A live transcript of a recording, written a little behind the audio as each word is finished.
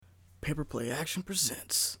Paper Play Action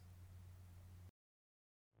presents.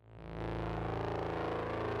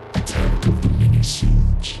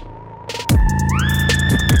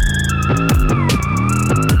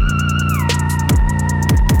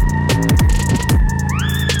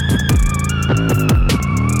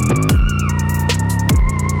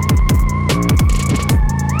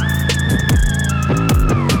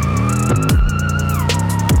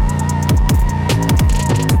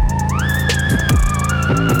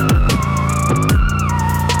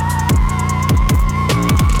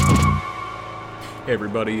 Hey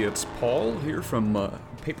everybody, it's Paul here from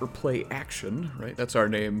Paper Play Action, right? That's our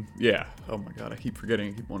name. Yeah. Oh my god, I keep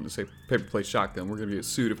forgetting. I keep wanting to say Paper Play Shotgun. We're going to be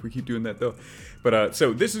sued if we keep doing that though. But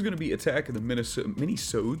so this is going to be Attack of the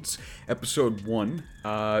Minisodes, Episode 1.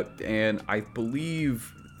 And I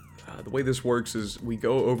believe the way this works is we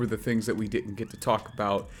go over the things that we didn't get to talk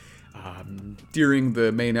about during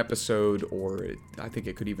the main episode, or I think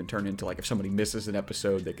it could even turn into like if somebody misses an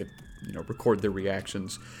episode, they could, record their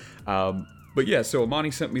reactions. But yeah, so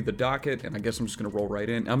Amani sent me the docket, and I guess I'm just going to roll right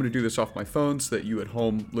in. I'm going to do this off my phone so that you at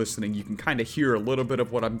home listening, you can kind of hear a little bit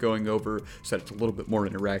of what I'm going over, so that it's a little bit more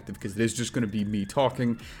interactive, because it is just going to be me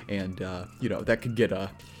talking, and, that could get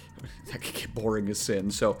boring as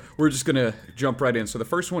sin. So we're just going to jump right in. So the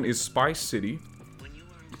first one is Spy City.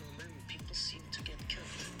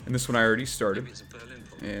 And this one I already started,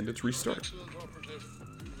 and it's restarted.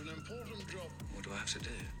 What do I have to do?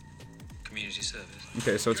 Community service.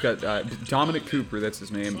 Okay, so it's got Dominic Cooper, that's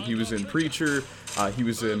his name. He was in Preacher. He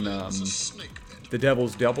was in The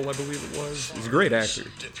Devil's Double, I believe it was. He's a great actor.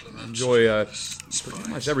 I enjoy pretty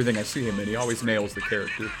much everything I see him in. He always nails the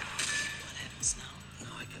character. What happens now?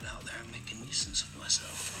 Now I get out there and make a nuisance of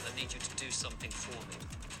myself. I need you to do something for me.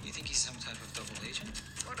 You think he's some type of double agent?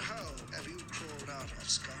 What hell have you crawled out of,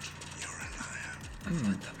 Scott? You're a liar. I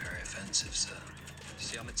find that very offensive, sir.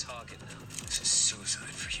 See, I'm a target now. This is suicide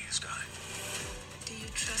for you, Scott. Do you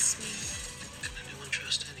trust me? Can anyone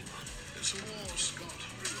trust anyone? It's a war, Scott.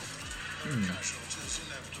 Casualties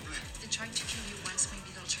inevitably. They tried to kill you once,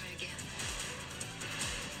 maybe they'll try again.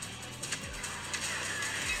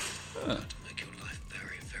 To make your life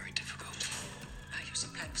very, very difficult. I use a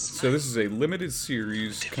kind of So this is a limited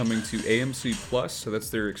series coming to AMC Plus, so that's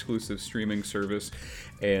their exclusive streaming service.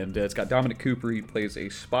 And it's got Dominic Cooper. He plays a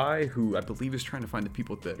spy who I believe is trying to find the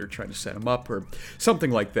people that are trying to set him up or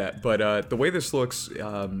something like that. But the way this looks,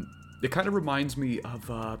 it kind of reminds me of,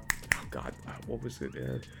 what was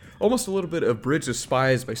it? Almost a little bit of Bridge of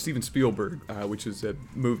Spies by Steven Spielberg, which is a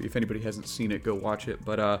movie. If anybody hasn't seen it, go watch it.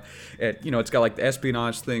 But, it's got like the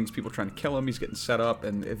espionage things, people trying to kill him, he's getting set up,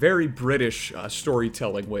 and a very British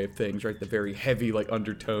storytelling way of things, right? The very heavy like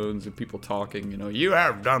undertones and people talking, you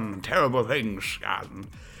have done terrible things, Scott, and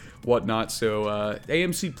whatnot. So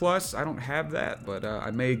AMC Plus, I don't have that, but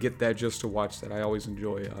I may get that just to watch that. I always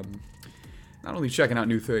enjoy not only checking out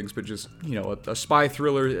new things, but just, a spy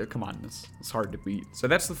thriller. Come on, it's hard to beat. So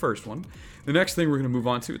that's the first one. The next thing we're going to move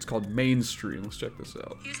on to, it's called Mainstream. Let's check this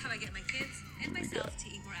out. Here's how I get my kids and myself to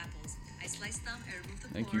eat more apples. I slice them, I remove the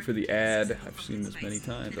core. Thank you for the ad. I've seen this many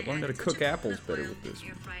times. I've learned how to cook apples better with this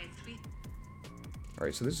one.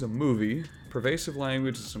 Alright, so this is a movie. Pervasive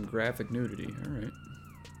language and some graphic nudity. Alright.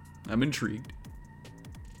 I'm intrigued.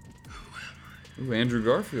 Ooh, Andrew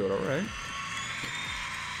Garfield, alright.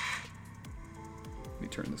 Let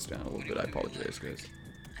me turn this down a little bit. I apologize, guys.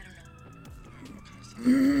 I don't know. I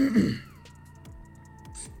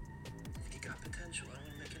think you got potential. I want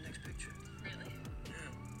to make your next picture. Really? Yeah.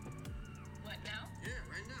 What now? Yeah,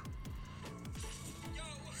 right now. Yo,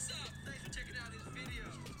 what's up? Thanks for checking out this video.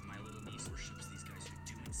 My little niece worships these guys who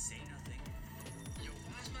do and say nothing. Yo,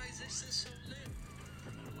 why is my existence so lit?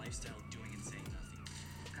 Promote a lifestyle of doing and saying nothing.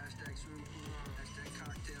 Hashtag swimming pool, hashtag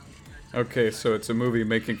cocktail. Okay, so it's a movie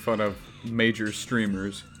making fun of major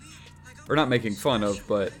streamers. Or not making fun of,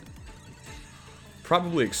 but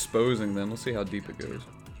probably exposing them. Let's see how deep it goes. You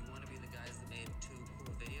want to be the guys that made 2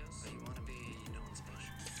 cool videos? Or you want to be no one special?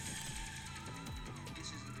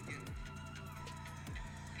 This is the beginning.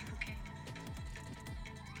 Okay.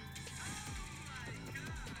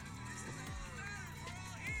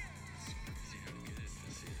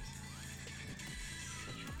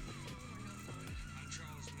 I'm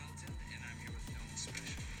Charles Melton, and I'm here with No One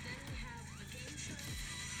Special. Then we have a game show.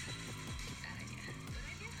 Bad idea. Good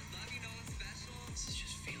idea? Love you, No One Special. This is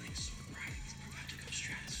just feeling so right. We're about to go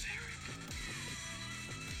straight.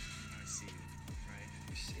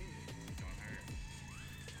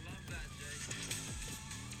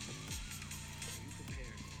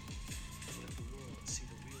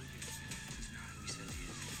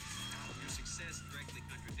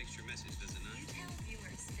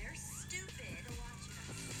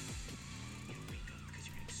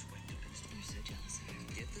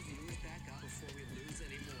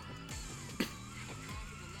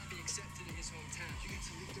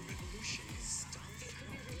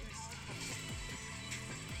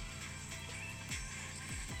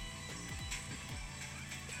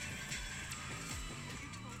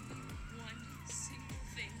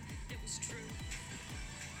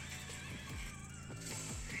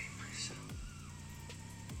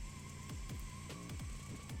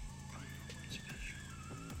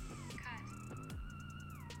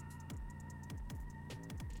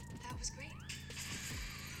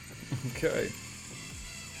 Okay.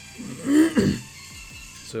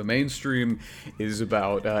 So Mainstream is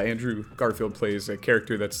about Andrew Garfield plays a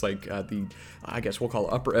character that's like I guess we'll call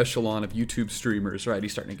it upper echelon of YouTube streamers, right?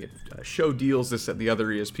 He's starting to get show deals, this, that, and the other.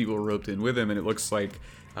 He has people roped in with him, and it looks like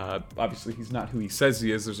obviously he's not who he says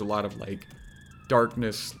he is. There's a lot of like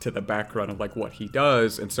darkness to the background of like what he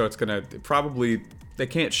does, and so it's gonna probably, they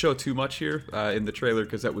can't show too much here in the trailer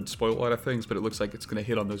because that would spoil a lot of things, but it looks like it's gonna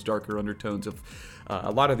hit on those darker undertones of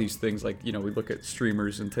a lot of these things. Like, you know, we look at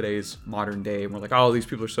streamers in today's modern day and we're like, oh, these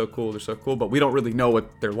people are so cool, they're so cool, but we don't really know what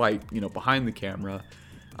they're like, you know, behind the camera.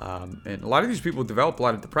 And a lot of these people develop a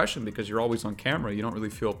lot of depression because you're always on camera. You don't really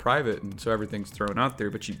feel private, and so everything's thrown out there,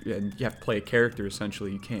 but you have to play a character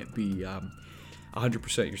essentially. You can't be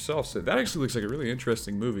 100% yourself. So that actually looks like a really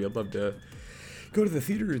interesting movie. I'd love to go to the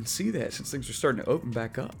theater and see that since things are starting to open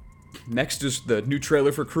back up. Next is the new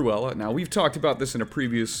trailer for Cruella. Now, we've talked about this in a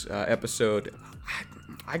previous episode.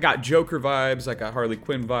 I got Joker vibes. I got Harley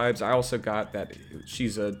Quinn vibes. I also got that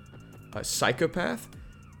she's a psychopath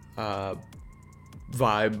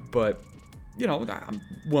vibe, but you know, I'm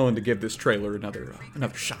willing to give this trailer another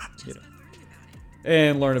shot, you know,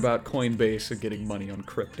 and learn about Coinbase and getting money on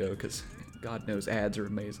crypto, because God knows ads are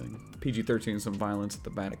amazing. PG-13, some violence,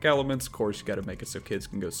 thematic elements. Of course, you got to make it so kids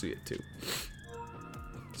can go see it too.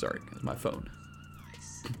 Sorry, that's my phone.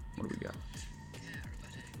 What do we got? Care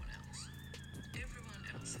about anyone else. Everyone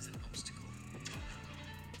else is an obstacle.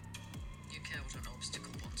 You care what an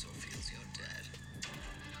obstacle wants or feels, you're dead.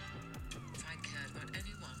 If I cared about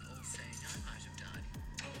anyone or thing, I might have died.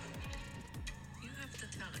 You have the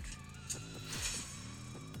talent.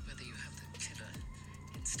 Whether you have the killer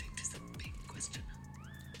instinct is a big question.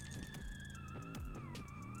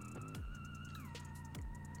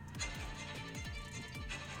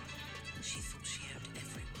 She thought she owned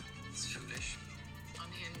everyone. It's foolish.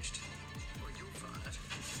 Unhinged. Or you're fired.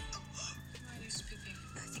 Why are you speaking?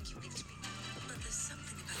 I think you winked me. But there's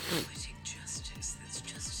something about poetic justice that's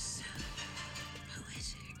just so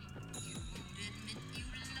poetic. You admit you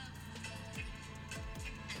love me.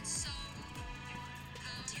 And so,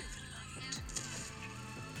 how do you like it?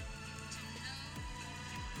 To know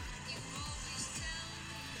you always tell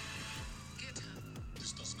me. Get her.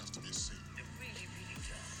 This doesn't have to be a scene. It really, really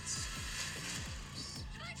does.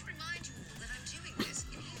 I'd like to remind you all that I'm doing this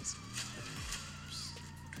in his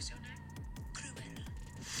What was your name? Cruella.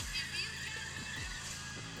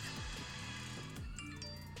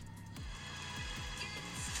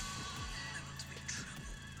 I want to make trouble.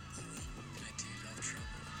 I do love trouble.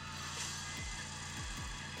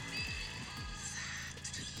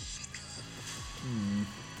 You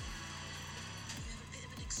have a bit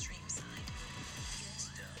of an extreme side. Yes,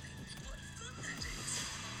 darling. What fun that is.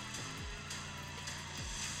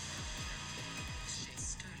 She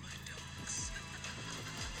stole my dogs.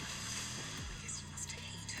 I guess you must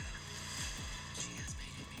hate her. She has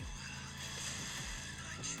made it me well.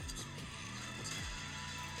 I choose me.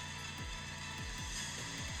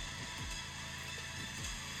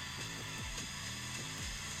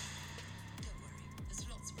 Don't worry, there's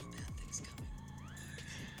lots more bad things coming.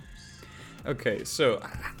 Okay, so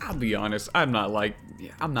I'll be honest, I'm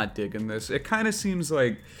not digging this. It kind of seems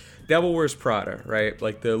like Devil Wears Prada, right?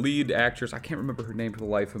 Like the lead actress, I can't remember her name for the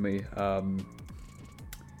life of me.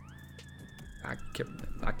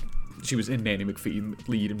 She was in Nanny McPhee,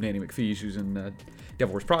 lead of Nanny McPhee. She was in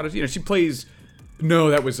Devil Wears Prada. You know, she plays. No,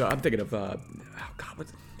 that was I'm thinking of. Oh God,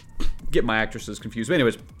 get my actresses confused. But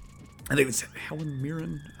anyways, I think it's Helen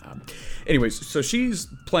Mirren. Anyways, so she's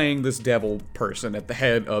playing this devil person at the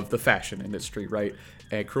head of the fashion industry, right?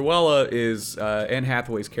 And Cruella is Anne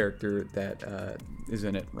Hathaway's character that is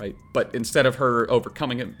in it, right? But instead of her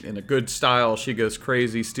overcoming it in a good style, she goes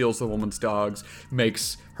crazy, steals the woman's dogs,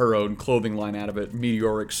 makes her own clothing line out of it,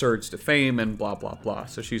 meteoric surge to fame, and blah, blah, blah.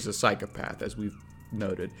 So she's a psychopath, as we've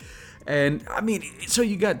noted. And, I mean, so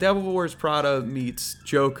you got Devil Wears Prada meets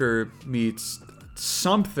Joker meets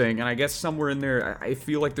something, and I guess somewhere in there, I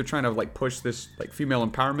feel like they're trying to, like, push this, like, female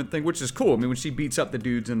empowerment thing, which is cool. I mean, when she beats up the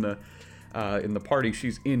dudes in the party,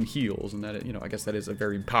 she's in heels, and that, you know, I guess that is a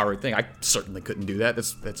very empowered thing. I certainly couldn't do that.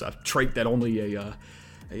 That's a trait that only a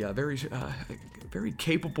very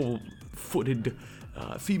capable-footed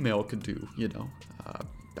female could do. You know,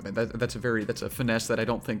 I mean that's a finesse that I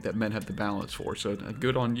don't think that men have the balance for. So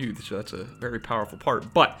good on you. So that's a very powerful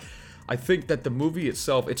part. But I think that the movie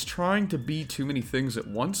itself, it's trying to be too many things at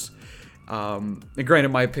once. And granted,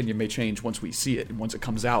 my opinion may change once we see it and once it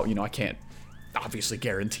comes out. You know, I can't obviously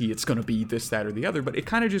guarantee it's going to be this, that, or the other, but it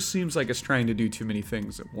kind of just seems like it's trying to do too many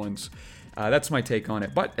things at once. That's my take on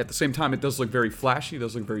it. But at the same time, it does look very flashy, it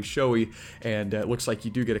does look very showy, and it looks like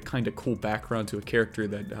you do get a kind of cool background to a character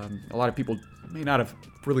that a lot of people may not have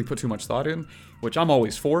really put too much thought in, which I'm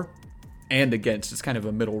always for and against. It's kind of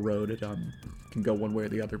a middle road. It can go one way or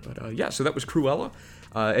the other. But yeah, so that was Cruella.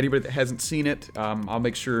 Anybody that hasn't seen it, I'll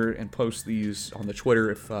make sure and post these on the Twitter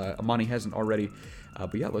if Amani hasn't already.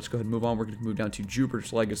 But yeah, let's go ahead and move on. We're going to move down to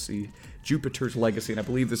Jupiter's Legacy, and I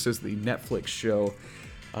believe this is the Netflix show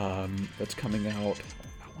that's coming out.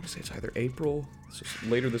 I want to say it's either April, it's just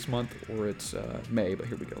later this month, or it's May, but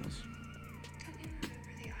here we go.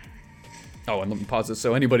 Oh, and let me pause this.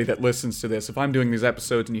 So anybody that listens to this, if I'm doing these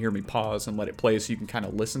episodes and you hear me pause and let it play so you can kind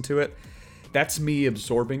of listen to it, that's me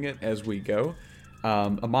absorbing it as we go.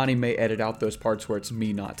 Amani may edit out those parts where it's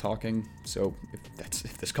me not talking, so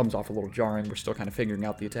if this comes off a little jarring, we're still kind of figuring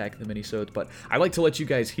out the Attack of the Minisodes, but I like to let you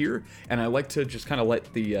guys hear, and I like to just kind of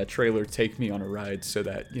let the trailer take me on a ride so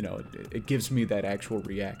that, you know, it gives me that actual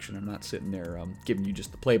reaction. I'm not sitting there giving you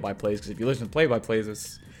just the play-by-plays, because if you listen to play-by-plays,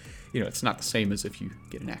 it's, you know, it's not the same as if you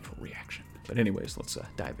get an actual reaction. But anyways, let's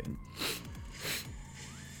dive in.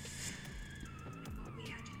 What we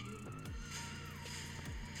had to do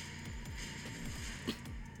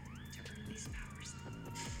to earn these powers.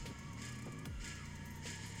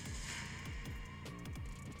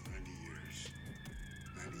 90 years.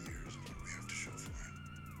 90 years of what we have to show for it.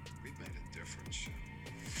 We've made a difference.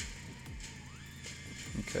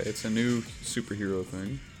 Okay, it's a new superhero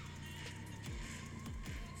thing.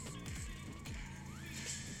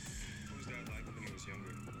 What was Dad like when he was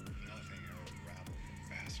younger? Nothing ever rattled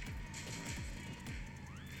faster.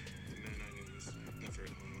 The man I knew was never at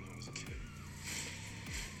home when I was a kid.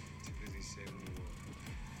 Too busy saving the world.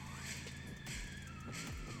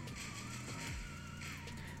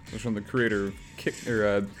 This is from the creator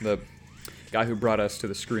of the guy who brought us to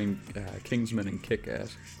the screen, Kingsman and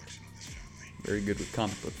Kick-Ass. Reflection of this family. Very good with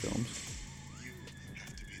comic book films. You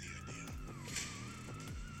have to be the ideal.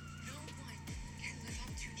 No one can live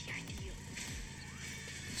up to the ideal.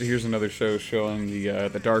 So here's another show showing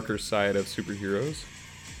the darker side of superheroes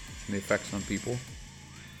and the effects on people.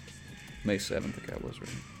 May 7th, the guy was right.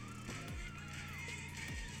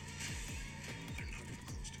 They're not even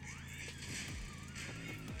close to being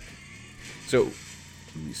ready. So,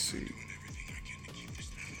 let me see. Doing everything I can to keep this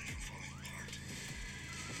family from falling apart.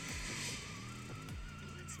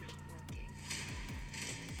 Well, it's not working.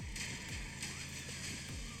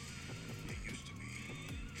 It used to be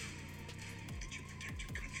that you protect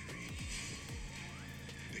your country.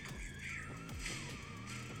 They call you a hero.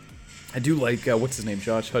 I do like, what's his name,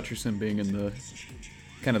 Josh Hutcherson being in the,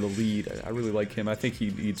 kind of the lead. I really like him. I think he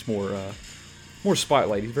needs more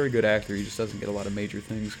spotlight. He's a very good actor. He just doesn't get a lot of major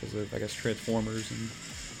things because of, I guess, Transformers, and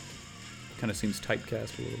kind of seems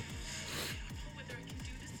typecast a little. Whether I can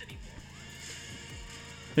do this anymore.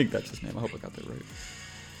 I think that's his name. I hope I got that right.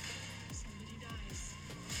 Somebody dies.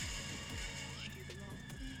 I do the wrong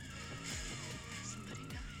thing. Somebody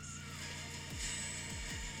dies.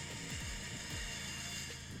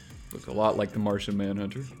 Looks a lot like the Martian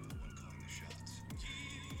Manhunter. The one calling the shots.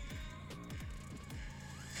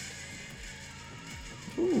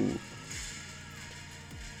 Ooh.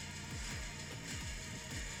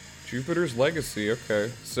 Jupiter's Legacy,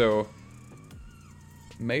 okay. So,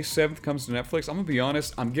 May 7th comes to Netflix. I'm gonna be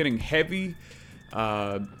honest, I'm getting heavy.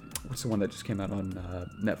 What's the one that just came out on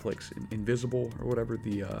Netflix? Invisible or whatever.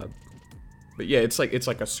 But yeah, it's like a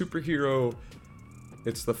superhero.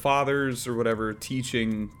 It's the fathers or whatever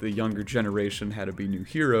teaching the younger generation how to be new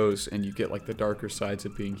heroes, and you get like the darker sides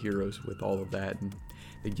of being heroes with all of that, and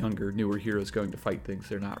the younger, newer heroes going to fight things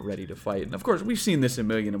they're not ready to fight. And of course, we've seen this a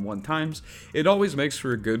million and one times. It always makes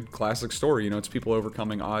for a good classic story. You know, it's people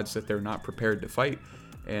overcoming odds that they're not prepared to fight,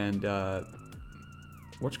 and it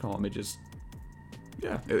just.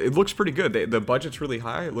 Yeah, it looks pretty good. The budget's really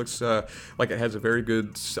high. It looks like it has a very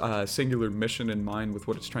good singular mission in mind with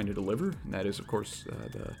what it's trying to deliver, and that is, of course,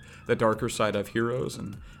 the darker side of heroes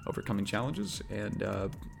and overcoming challenges. And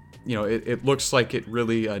you know, it looks like it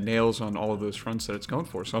really nails on all of those fronts that it's going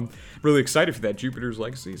for. So I'm really excited for that. Jupiter's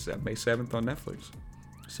Legacy is May 7th on Netflix.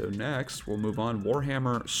 So next, we'll move on.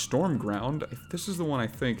 Warhammer Stormground. If this is the one I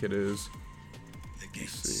think it is. The Let's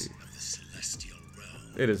gates see. of the celestial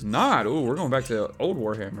realm. It is not. Ooh, we're going back to old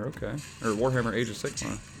Warhammer. Okay, or Warhammer Age of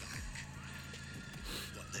Sigmar.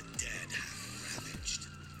 What the dead have ravaged.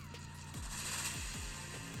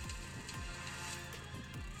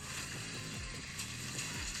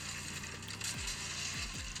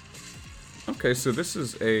 Okay, so this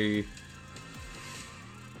is a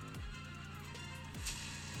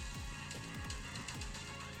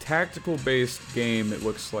tactical-based game, it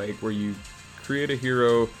looks like, where you create a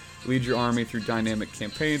hero, lead your army through dynamic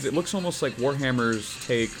campaigns. It looks almost like Warhammer's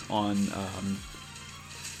take on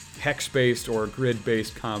hex-based or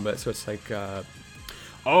grid-based combat. So it's like,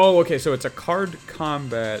 oh, okay, so it's a card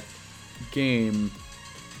combat game,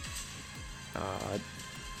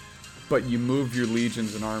 but you move your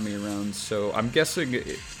legions and army around. So I'm guessing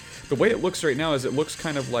the way it looks right now is it looks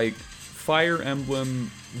kind of like Fire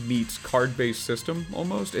Emblem meets card-based system,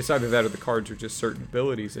 almost. It's either that or the cards are just certain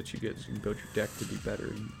abilities that you get, so you can build your deck to be better.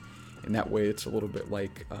 And in that way, it's a little bit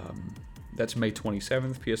like, that's May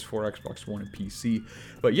 27th, PS4, Xbox One, and PC.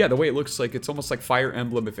 But yeah, the way it looks like, it's almost like Fire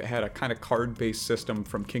Emblem if it had a kind of card-based system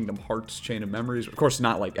from Kingdom Hearts Chain of Memories. Of course,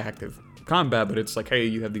 not like active combat, but it's like, hey,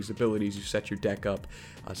 you have these abilities, you set your deck up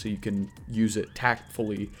so you can use it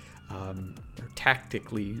tactfully, or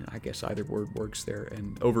tactically, I guess either word works there,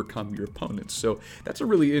 and overcome your opponents. So that's a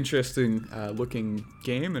really interesting looking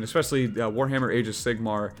game, and especially Warhammer Age of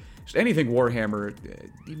Sigmar. Just anything Warhammer,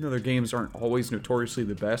 even though their games aren't always notoriously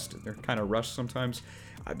the best, they're kind of rushed sometimes,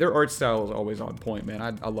 their art style is always on point, man.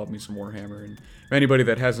 I love me some Warhammer, and for anybody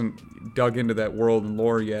that hasn't dug into that world and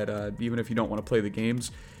lore yet, even if you don't want to play the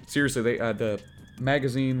games, seriously, the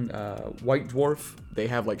magazine White Dwarf, they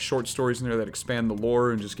have like short stories in there that expand the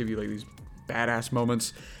lore and just give you like these badass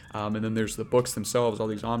moments. And then there's the books themselves, all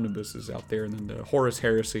these omnibuses out there, and then the Horus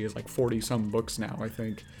Heresy is like 40-some books now, I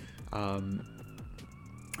think.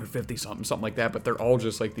 Or 50-something like that, but they're all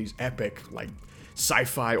just like these epic, like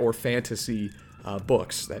sci-fi or fantasy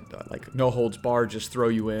books that like no holds barred, just throw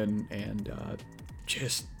you in and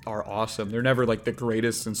just are awesome. They're never like the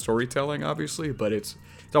greatest in storytelling, obviously, but it's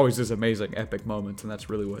always this amazing epic moments, and that's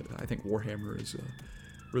really what I think Warhammer is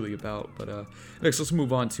really about. But next, let's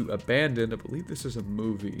move on to Abandoned. I believe this is a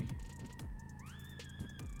movie.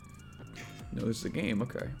 No, this is a game.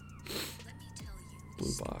 Okay. Let me tell you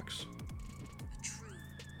Blue box. a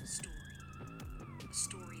true story. A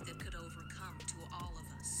story that could overcome to all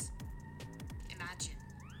of us. Imagine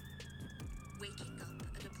waking up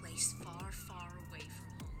at a place far, far away from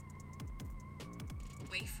home.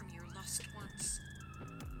 Away from your lost ones.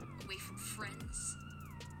 Away from friends.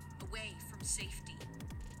 Away from safety.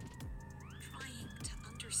 Trying to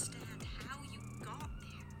understand how you got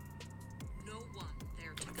there. No one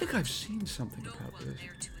there to I think I've seen something no about one this.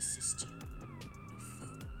 there to assist you. No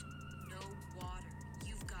food, no water.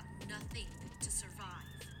 You've got nothing to survive.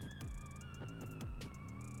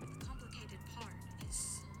 The complicated part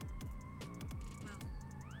is, well,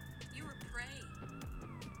 you're a prey.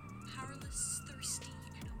 Powerless, thirsty,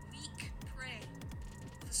 and a weak prey.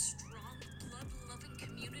 With a strong, blood-loving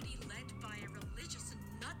community led by a religious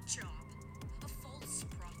nutjob. A false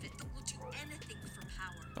prophet that will do anything for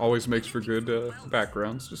power. Always makes for good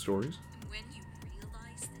backgrounds to stories. And when you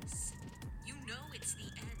realize this, you know it's the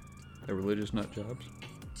end. The religious nut jobs.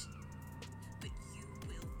 End. But you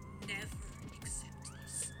will never accept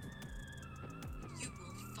this. You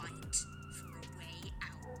will fight for a way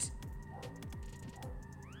out.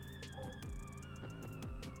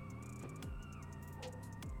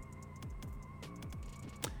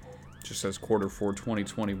 Just says Q4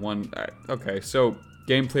 2021. Okay, so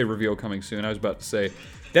gameplay reveal coming soon. I was about to say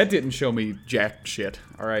that didn't show me jack shit.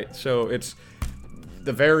 All right, so it's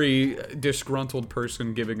the very disgruntled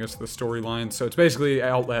person giving us the storyline. So it's basically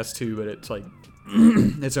Outlast 2, but it's like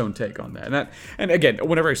its own take on that. And again,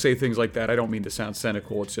 whenever I say things like that, I don't mean to sound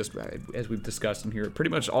cynical. It's just, as we've discussed in here,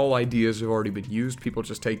 pretty much all ideas have already been used. People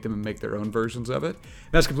just take them and make their own versions of it.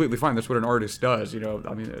 And that's completely fine. That's what an artist does. You know,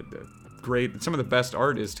 I mean, great. Some of the best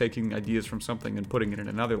art is taking ideas from something and putting it in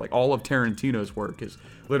another. Like all of Tarantino's work is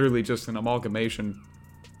literally just an amalgamation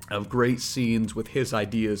of great scenes with his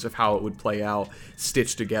ideas of how it would play out,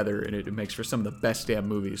 stitched together, and it makes for some of the best damn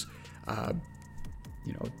movies,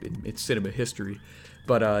 you know, in cinema history.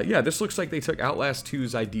 But yeah, this looks like they took Outlast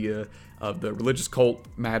 2's idea of the religious cult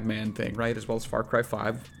madman thing, right, as well as Far Cry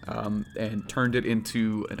 5, and turned it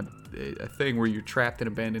into a thing where you're trapped and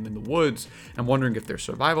abandoned in the woods. I'm wondering if there's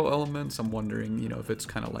survival elements. I'm wondering, you know, if it's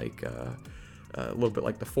kind of like a little bit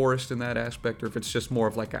like The Forest in that aspect, or if it's just more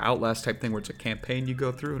of like an Outlast type thing where it's a campaign you go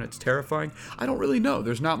through and it's terrifying. I don't really know.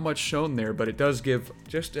 There's not much shown there, but it does give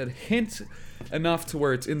just a hint enough to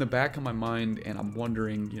where it's in the back of my mind, and I'm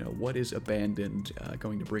wondering, you know, what is Abandoned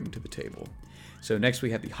going to bring to the table. So next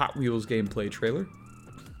we have the Hot Wheels gameplay trailer.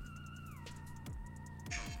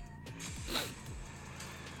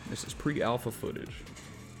 This is pre-alpha footage.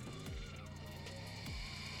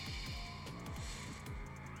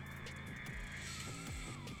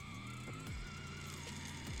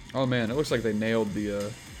 Oh man, it looks like they nailed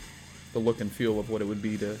the look and feel of what it would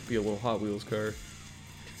be to be a little Hot Wheels car.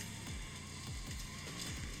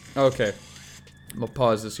 Okay, I'm gonna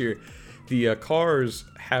pause this here. The cars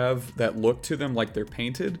have that look to them, like they're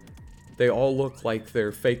painted. They all look like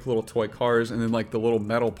they're fake little toy cars, and then like the little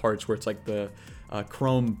metal parts where it's like the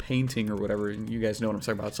chrome painting or whatever. And you guys know what I'm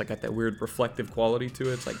talking about. It's like got that weird reflective quality to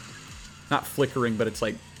it. It's like not flickering, but it's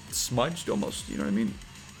like smudged almost. You know what I mean?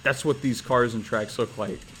 That's what these cars and tracks look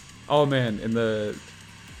like. Oh man, and the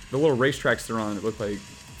little racetracks they're on, it look like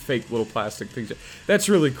fake little plastic things. That's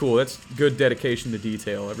really cool. That's good dedication to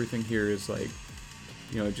detail. Everything here is like,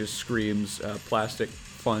 you know, it just screams plastic,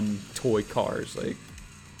 fun toy cars, like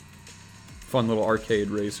fun little arcade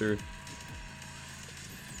racer.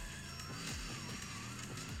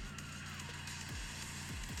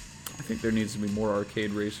 I think there needs to be more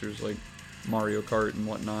arcade racers like Mario Kart and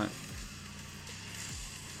whatnot.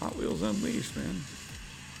 Hot Wheels Unleashed, man.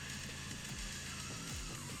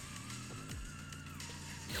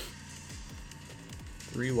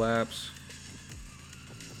 Three laps.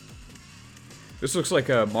 This looks like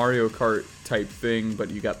a Mario Kart type thing, but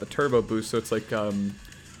you got the turbo boost, so it's like,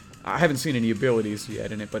 I haven't seen any abilities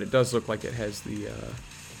yet in it, but it does look like it has the,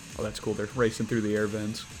 oh, that's cool, they're racing through the air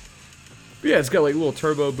vents. But yeah, it's got like a little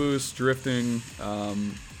turbo boost, drifting,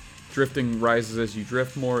 drifting rises as you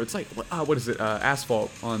drift more. It's like, what is it,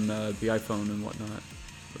 Asphalt on the iPhone and whatnot,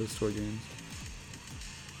 those toy games.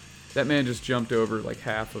 That man just jumped over like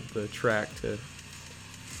half of the track to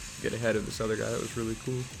get ahead of this other guy. That was really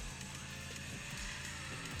cool.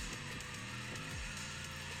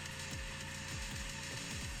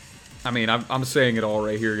 I mean, I'm saying it all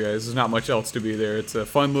right here, guys. There's not much else to be there. It's a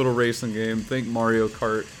fun little racing game. Think Mario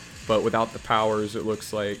Kart, but without the powers, it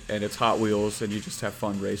looks like. And it's Hot Wheels, and you just have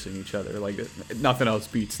fun racing each other. Like, nothing else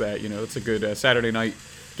beats that, you know. It's a good Saturday night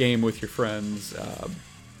game with your friends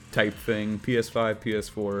type thing.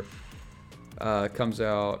 PS5, PS4. Comes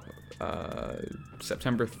out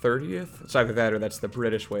September 30th. It's either that or that's the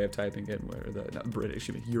British way of typing it, or the not British,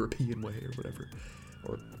 even European way or whatever.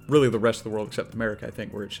 Or really the rest of the world except America, I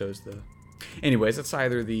think, where it shows the... Anyways, it's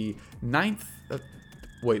either the 9th...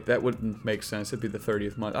 wait, that wouldn't make sense. It'd be the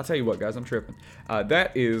 30th month. I'll tell you what, guys, I'm tripping.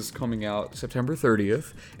 That is coming out September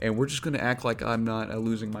 30th, and we're just going to act like I'm not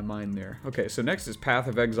losing my mind there. Okay, so next is Path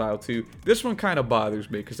of Exile 2. This one kind of bothers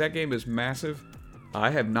me, because that game is massive. I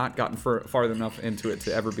have not gotten far enough into it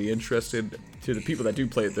to ever be interested. To the people that do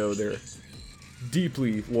play it, though, they're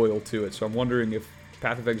deeply loyal to it, so I'm wondering if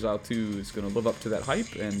Path of Exile 2 is going to live up to that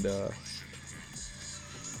hype, and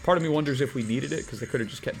part of me wonders if we needed it, because they could have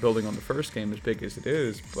just kept building on the first game as big as it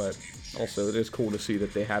is, but also it is cool to see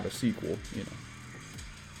that they have a sequel, you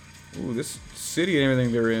know. Ooh, this city and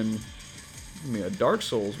everything they're in, I mean, a Dark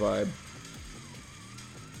Souls vibe.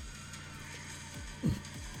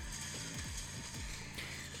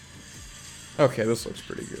 Okay, this looks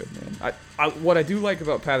pretty good, man. What I do like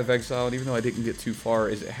about Path of Exile, and even though I didn't get too far,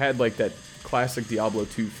 is it had like that classic Diablo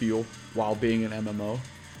 2 feel while being an MMO,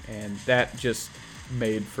 and that just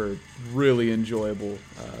made for really enjoyable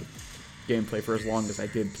gameplay for as long as I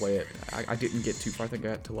did play it. I didn't get too far. I think I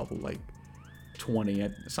got to level like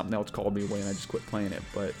 20. Something else called me away and I just quit playing it,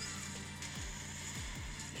 but...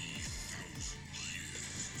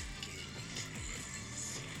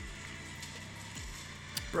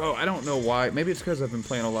 Bro, I don't know why. Maybe it's because I've been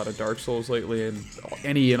playing a lot of Dark Souls lately, and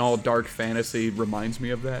any and all dark fantasy reminds me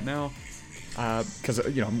of that now. Because,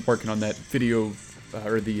 you know, I'm working on that video,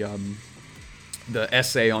 or the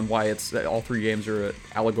essay on why it's all three games are an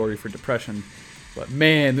allegory for depression. But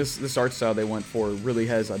man, this art style they went for really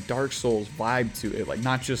has a Dark Souls vibe to it, like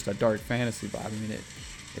not just a dark fantasy vibe. I mean, it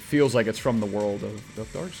feels like it's from the world of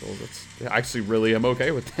Dark Souls. I actually really am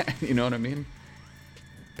okay with that. You know what I mean?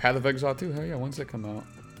 Path of Exile 2, hell yeah, when's that come out?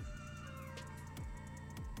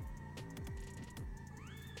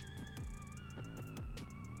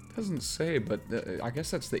 Doesn't say, but I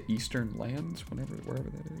guess that's the Eastern Lands, wherever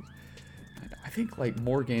that is. I think like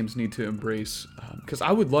more games need to embrace, because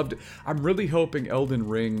I would love to. I'm really hoping Elden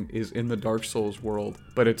Ring is in the Dark Souls world,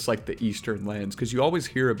 but it's like the Eastern Lands, because you always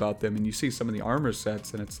hear about them and you see some of the armor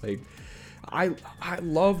sets, and it's like, I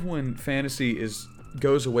love when fantasy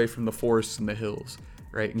goes away from the forests and the hills,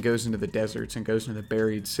 right, and goes into the deserts and goes into the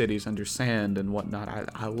buried cities under sand and whatnot.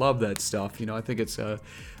 I love that stuff. You know, I think it's a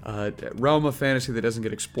realm of fantasy that doesn't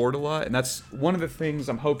get explored a lot, and that's one of the things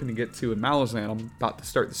I'm hoping to get to in Malazan. I'm about to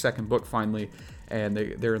start the second book finally, and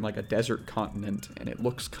they're in like a desert continent, and it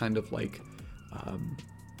looks kind of like,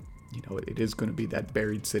 you know, it is going to be that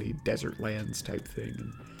buried city, desert lands type thing.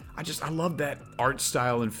 And I love that art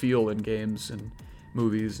style and feel in games and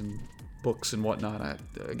movies and books and whatnot.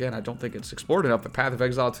 I don't think it's explored enough, but Path of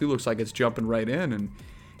Exile 2 looks like it's jumping right in, and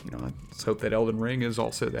you know, let's hope that Elden Ring is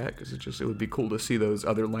also that, because it would be cool to see those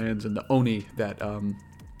other lands and the Oni that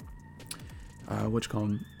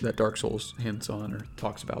that Dark Souls hints on or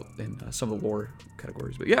talks about in some of the lore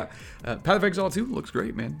categories. But yeah, Path of Exile 2 looks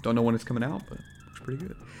great, man. Don't know when it's coming out, but looks pretty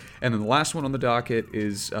good. And then the last one on the docket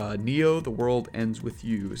is Neo: The World Ends With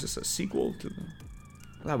You. Is this a sequel to the...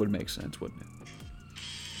 That would make sense, wouldn't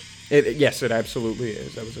it? Yes, it absolutely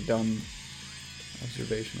is. That was a dumb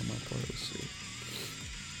observation on my part. Let's see.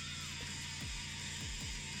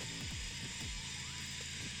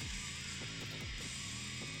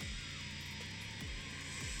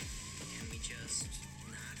 Can we just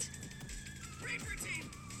not? Reaper team,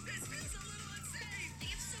 this feels a little unsafe. They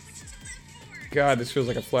have so much to live for. God, this feels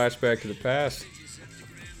like a flashback to the past.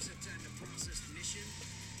 Decepticons have time to process mission.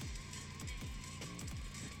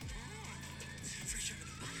 Fresh out of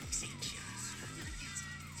the box, ain't ya?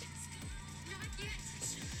 Not yet.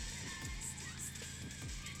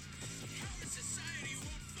 How the society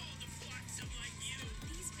won't fall to flotsam like you.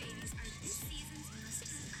 These babies are this season's most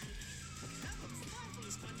exciting. That was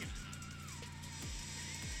marvelous, Bunya.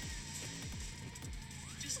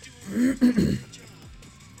 Just do a good job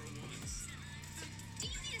for once. Do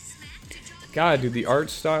you need a snack to jog? God, dude, the art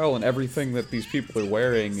style and everything that these people are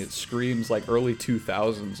wearing, it screams like early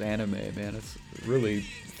 2000s anime, man. It's really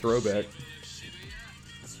throwback.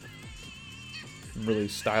 Really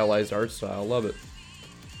stylized art style. Love it.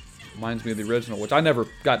 Reminds me of the original, which I never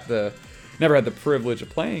had the privilege of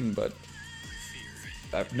playing, but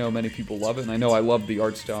I know many people love it, and I know I love the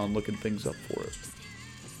art style and looking things up for it.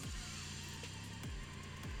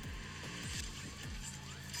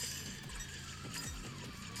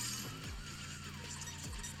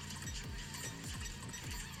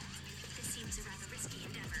 This seems a rather risky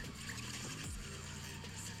endeavor.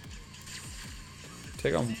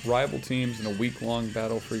 Take on rival teams in a week-long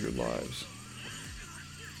battle for your lives.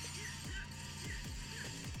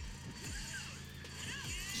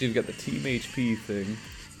 So you've got the Team HP thing.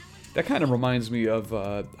 That kind of reminds me of,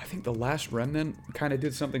 I think The Last Remnant kind of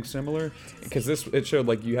did something similar. Because it showed,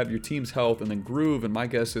 like, you have your team's health and then groove, and my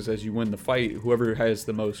guess is as you win the fight, whoever has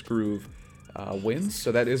the most groove wins.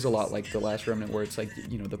 So that is a lot like The Last Remnant, where it's like,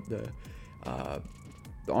 you know, the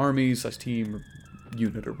army / team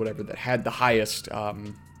unit or whatever that had the highest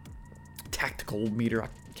tactical meter. I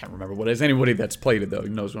can't remember what it is. Anybody that's played it, though,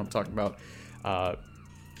 knows what I'm talking about.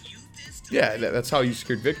 Yeah, that's how you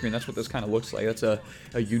secured victory, and that's what this kind of looks like. That's a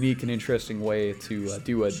unique and interesting way to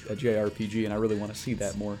do a JRPG, and I really want to see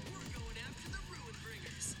that more.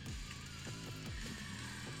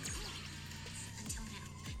 Until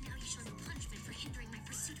now you show no punishment for hindering my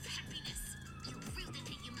pursuit of happiness. You really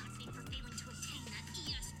think you mocked me for failing to obtain that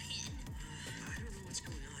ES pin? I don't know what's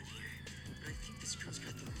going on here, but I think this girl's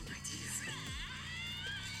got the wrong idea.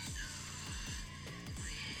 My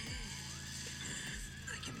head.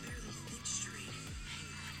 I can barely think straight. Hang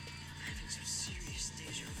on. I'm having some serious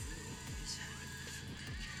deja vu. This happened before.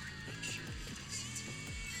 Make sure it doesn't.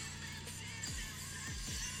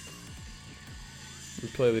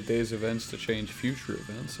 Replay the day's events to change future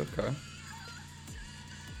events. Okay.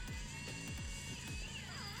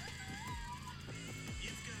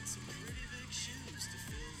 You've got some pretty big shoes to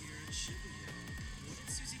fill here in Shibuya. What did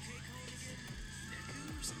Susie K call it again? Neku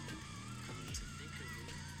or something? To think of it.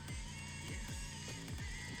 Yeah.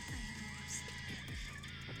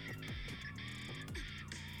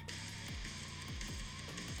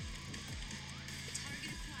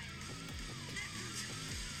 Target acquired.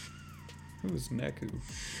 Who is Neku?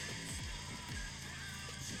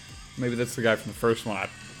 Maybe that's the guy from the first one. I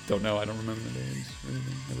don't know. I don't remember the names or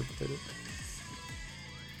anything. Never played it.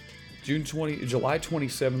 July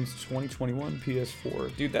 27th, 2021,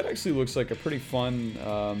 PS4. Dude, that actually looks like a pretty fun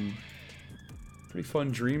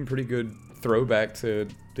dream, pretty good throwback to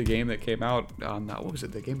the game that came out on, what was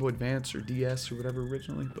it, the Game Boy Advance or DS or whatever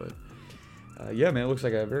originally, but yeah, man, it looks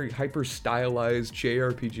like a very hyper-stylized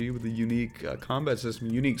JRPG with a unique combat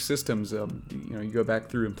system, unique systems. You know, you go back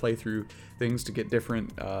through and play through things to get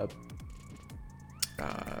different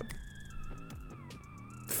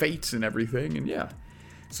fates and everything, and yeah.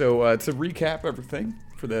 So to recap everything,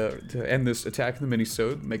 to end this attack in the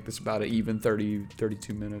Minisode, make this about an even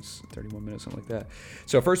 32 minutes, 31 minutes, something like that.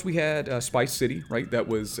 So first we had Spice City, right? That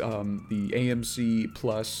was the AMC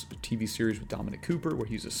Plus TV series with Dominic Cooper, where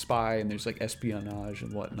he's a spy and there's like espionage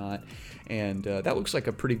and whatnot. And that looks like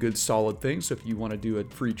a pretty good, solid thing. So if you want to do a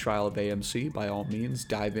free trial of AMC, by all means,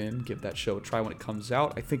 dive in, give that show a try when it comes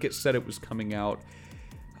out. I think it said it was coming out.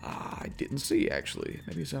 I didn't see, actually.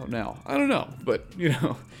 Maybe it's out now. I don't know, but, you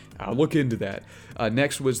know, I'll look into that.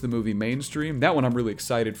 Next was the movie Mainstream. That one I'm really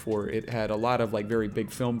excited for. It had a lot of, like, very big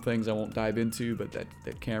film things I won't dive into, but that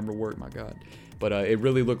camera work, my God. But it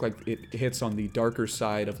really looked like it hits on the darker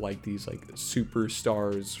side of like these like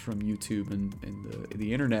superstars from YouTube and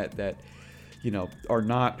the internet that, you know, are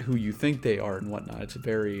not who you think they are and whatnot. It's a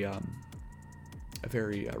very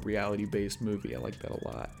reality-based movie. I like that a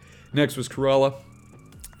lot. Next was Cruella.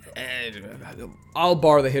 I'll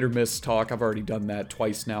bar the hit or miss talk. I've already done that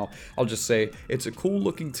twice now. I'll just say it's a cool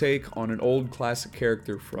looking take on an old classic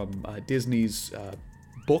character from Disney's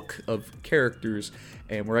book of characters,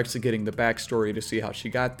 and we're actually getting the backstory to see how she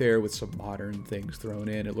got there with some modern things thrown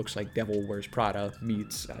in. It looks like Devil Wears Prada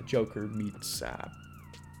meets Joker meets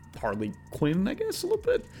Harley Quinn, I guess, a little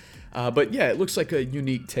bit. But yeah, it looks like a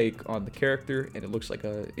unique take on the character, and it looks like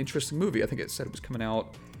an interesting movie. I think it said it was coming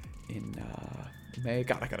out in May.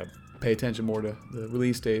 God, I gotta pay attention more to the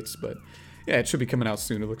release dates, but yeah, it should be coming out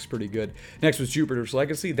soon. It looks pretty good. Next was Jupiter's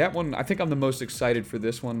Legacy. That one, I think I'm the most excited for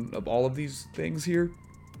this one of all of these things here,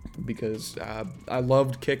 because I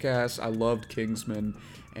loved Kick-Ass, I loved Kingsman,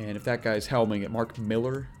 and if that guy's helming it, Mark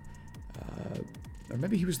Miller, or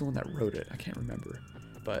maybe he was the one that wrote it, I can't remember.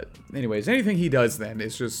 But anyways, anything he does then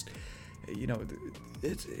is just, you know,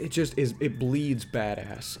 it bleeds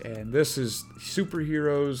badass. And this is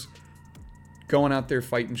superheroes going out there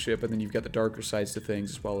fighting shit, and then you've got the darker sides to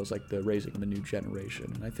things, as well as like the raising of a new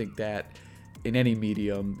generation. And I think that in any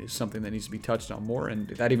medium is something that needs to be touched on more. And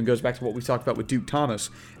that even goes back to what we talked about with Duke Thomas,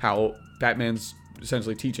 how Batman's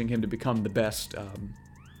essentially teaching him to become the best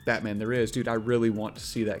Batman there is. Dude, I really want to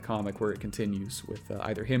see that comic where it continues with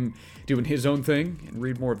either him doing his own thing and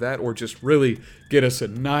read more of that, or just really get us a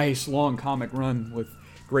nice long comic run with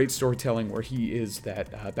great storytelling where he is that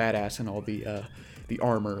badass and all the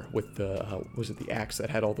armor with the was it the axe that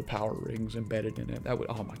had all the power rings embedded in it. That would,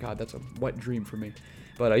 oh my god, that's a wet dream for me.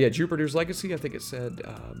 But yeah, Jupiter's Legacy, I think it said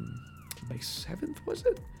May 7th, was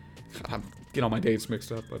it? I'm getting all my dates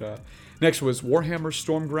mixed up. But next was Warhammer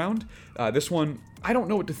Stormground. This one, I don't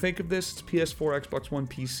know what to think of this. It's PS4, Xbox One,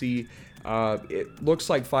 PC. It looks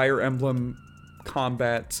like Fire Emblem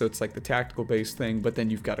combat, so it's like the tactical based thing, but then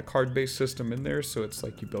you've got a card based system in there, so it's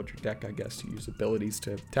like you build your deck, I guess, to use abilities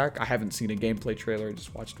to attack. I haven't seen a gameplay trailer, I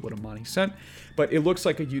just watched what Amani sent, but it looks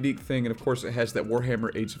like a unique thing, and of course it has that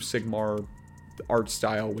Warhammer Age of Sigmar art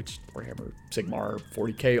style, which Warhammer Sigmar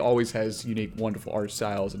 40k always has unique, wonderful art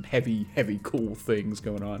styles and heavy cool things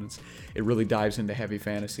going on. It really dives into heavy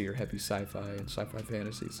fantasy or heavy sci-fi and sci-fi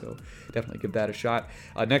fantasy, so definitely give that a shot.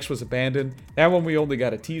 Next was Abandoned. That one we only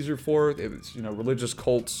got a teaser for. It was, you know, religious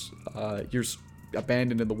cults. You're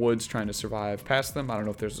abandoned in the woods trying to survive past them. I don't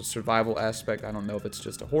know if there's a survival aspect. I don't know if it's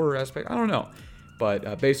just a horror aspect. I don't know.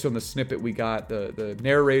 But based on the snippet we got, the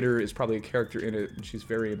narrator is probably a character in it, and she's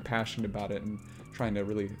very impassioned about it and trying to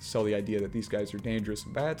really sell the idea that these guys are dangerous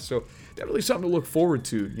and bad. So definitely something to look forward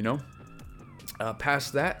to, you know.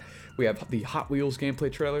 Past that, we have the Hot Wheels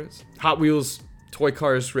gameplay trailers. Hot Wheels, toy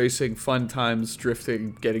cars, racing, fun times,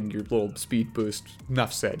 drifting, getting your little speed boost.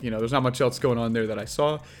 Enough said. You know, there's not much else going on there that I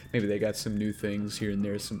saw. Maybe they got some new things here and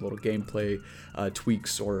there, some little gameplay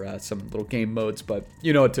tweaks or some little game modes, but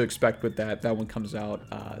you know what to expect with that. That one comes out,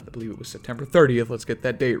 I believe it was September 30th. Let's get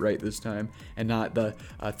that date right this time, and not the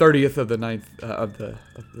 30th of the 9th of the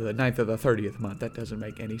 9th of the 30th month. That doesn't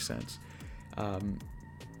make any sense.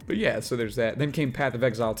 But yeah, so there's that. Then came Path of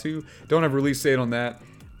Exile 2. Don't have a release date on that.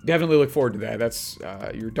 Definitely look forward to that. That's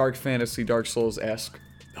your dark fantasy, Dark Souls-esque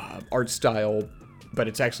art style, but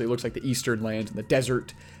it looks like the Eastern lands and the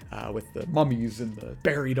desert with the mummies and the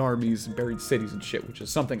buried armies and buried cities and shit, which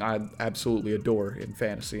is something I absolutely adore in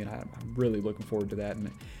fantasy, and I'm really looking forward to that. And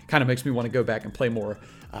it kind of makes me want to go back and play more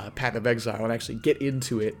Path of Exile and actually get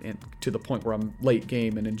into it and to the point where I'm late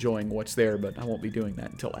game and enjoying what's there, but I won't be doing that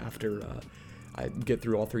until after I get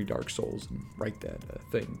through all 3 Dark Souls and write that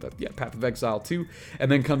thing. But yeah, Path of Exile 2. And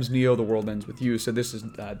then comes Neo, The World Ends With You. So this is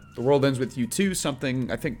The World Ends With You 2, something,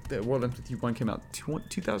 I think The World Ends With You 1 came out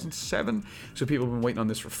 2007. So people have been waiting on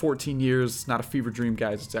this for 14 years. It's not a fever dream,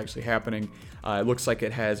 guys. It's actually happening. It looks like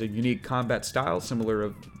it has a unique combat style,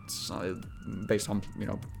 similar based on, you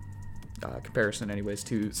know, comparison anyways,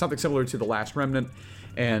 to something similar to The Last Remnant.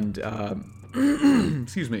 And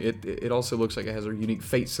excuse me, it also looks like it has a unique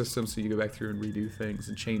fate system, so you go back through and redo things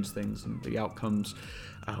and change things and the outcomes,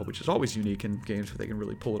 which is always unique in games where they can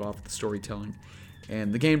really pull it off with the storytelling.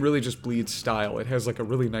 And the game really just bleeds style. It has like a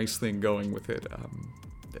really nice thing going with it.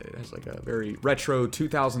 It has like a very retro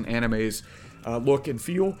 2000 animes look and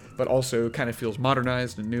feel, but also kind of feels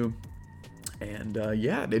modernized and new. And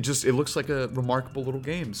yeah, it looks like a remarkable little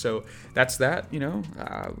game. So that's that, you know.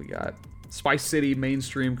 We got Spice City,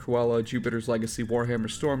 Mainstream, Cruella, Jupiter's Legacy, Warhammer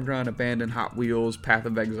Stormground, Abandoned, Hot Wheels, Path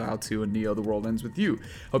of Exile 2, and Neo: The World Ends With You.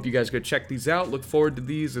 Hope you guys go check these out. Look forward to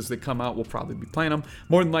these as they come out. We'll probably be playing them.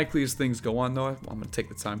 More than likely, as things go on, though, I'm going to take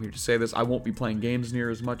the time here to say this. I won't be playing games near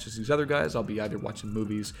as much as these other guys. I'll be either watching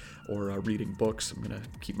movies or reading books. I'm going to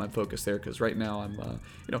keep my focus there because right now I'm,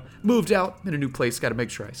 moved out in a new place. Got to make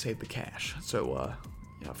sure I save the cash. So,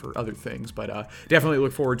 for other things, but definitely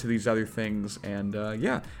look forward to these other things. And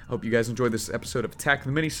I hope you guys enjoyed this episode of Attack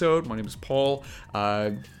the Minisode. My name is Paul. I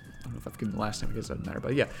don't know if I've given the last name because it doesn't matter,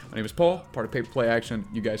 but yeah, my name is Paul, part of Paper Play Action.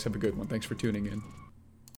 You guys have a good one. Thanks for tuning in.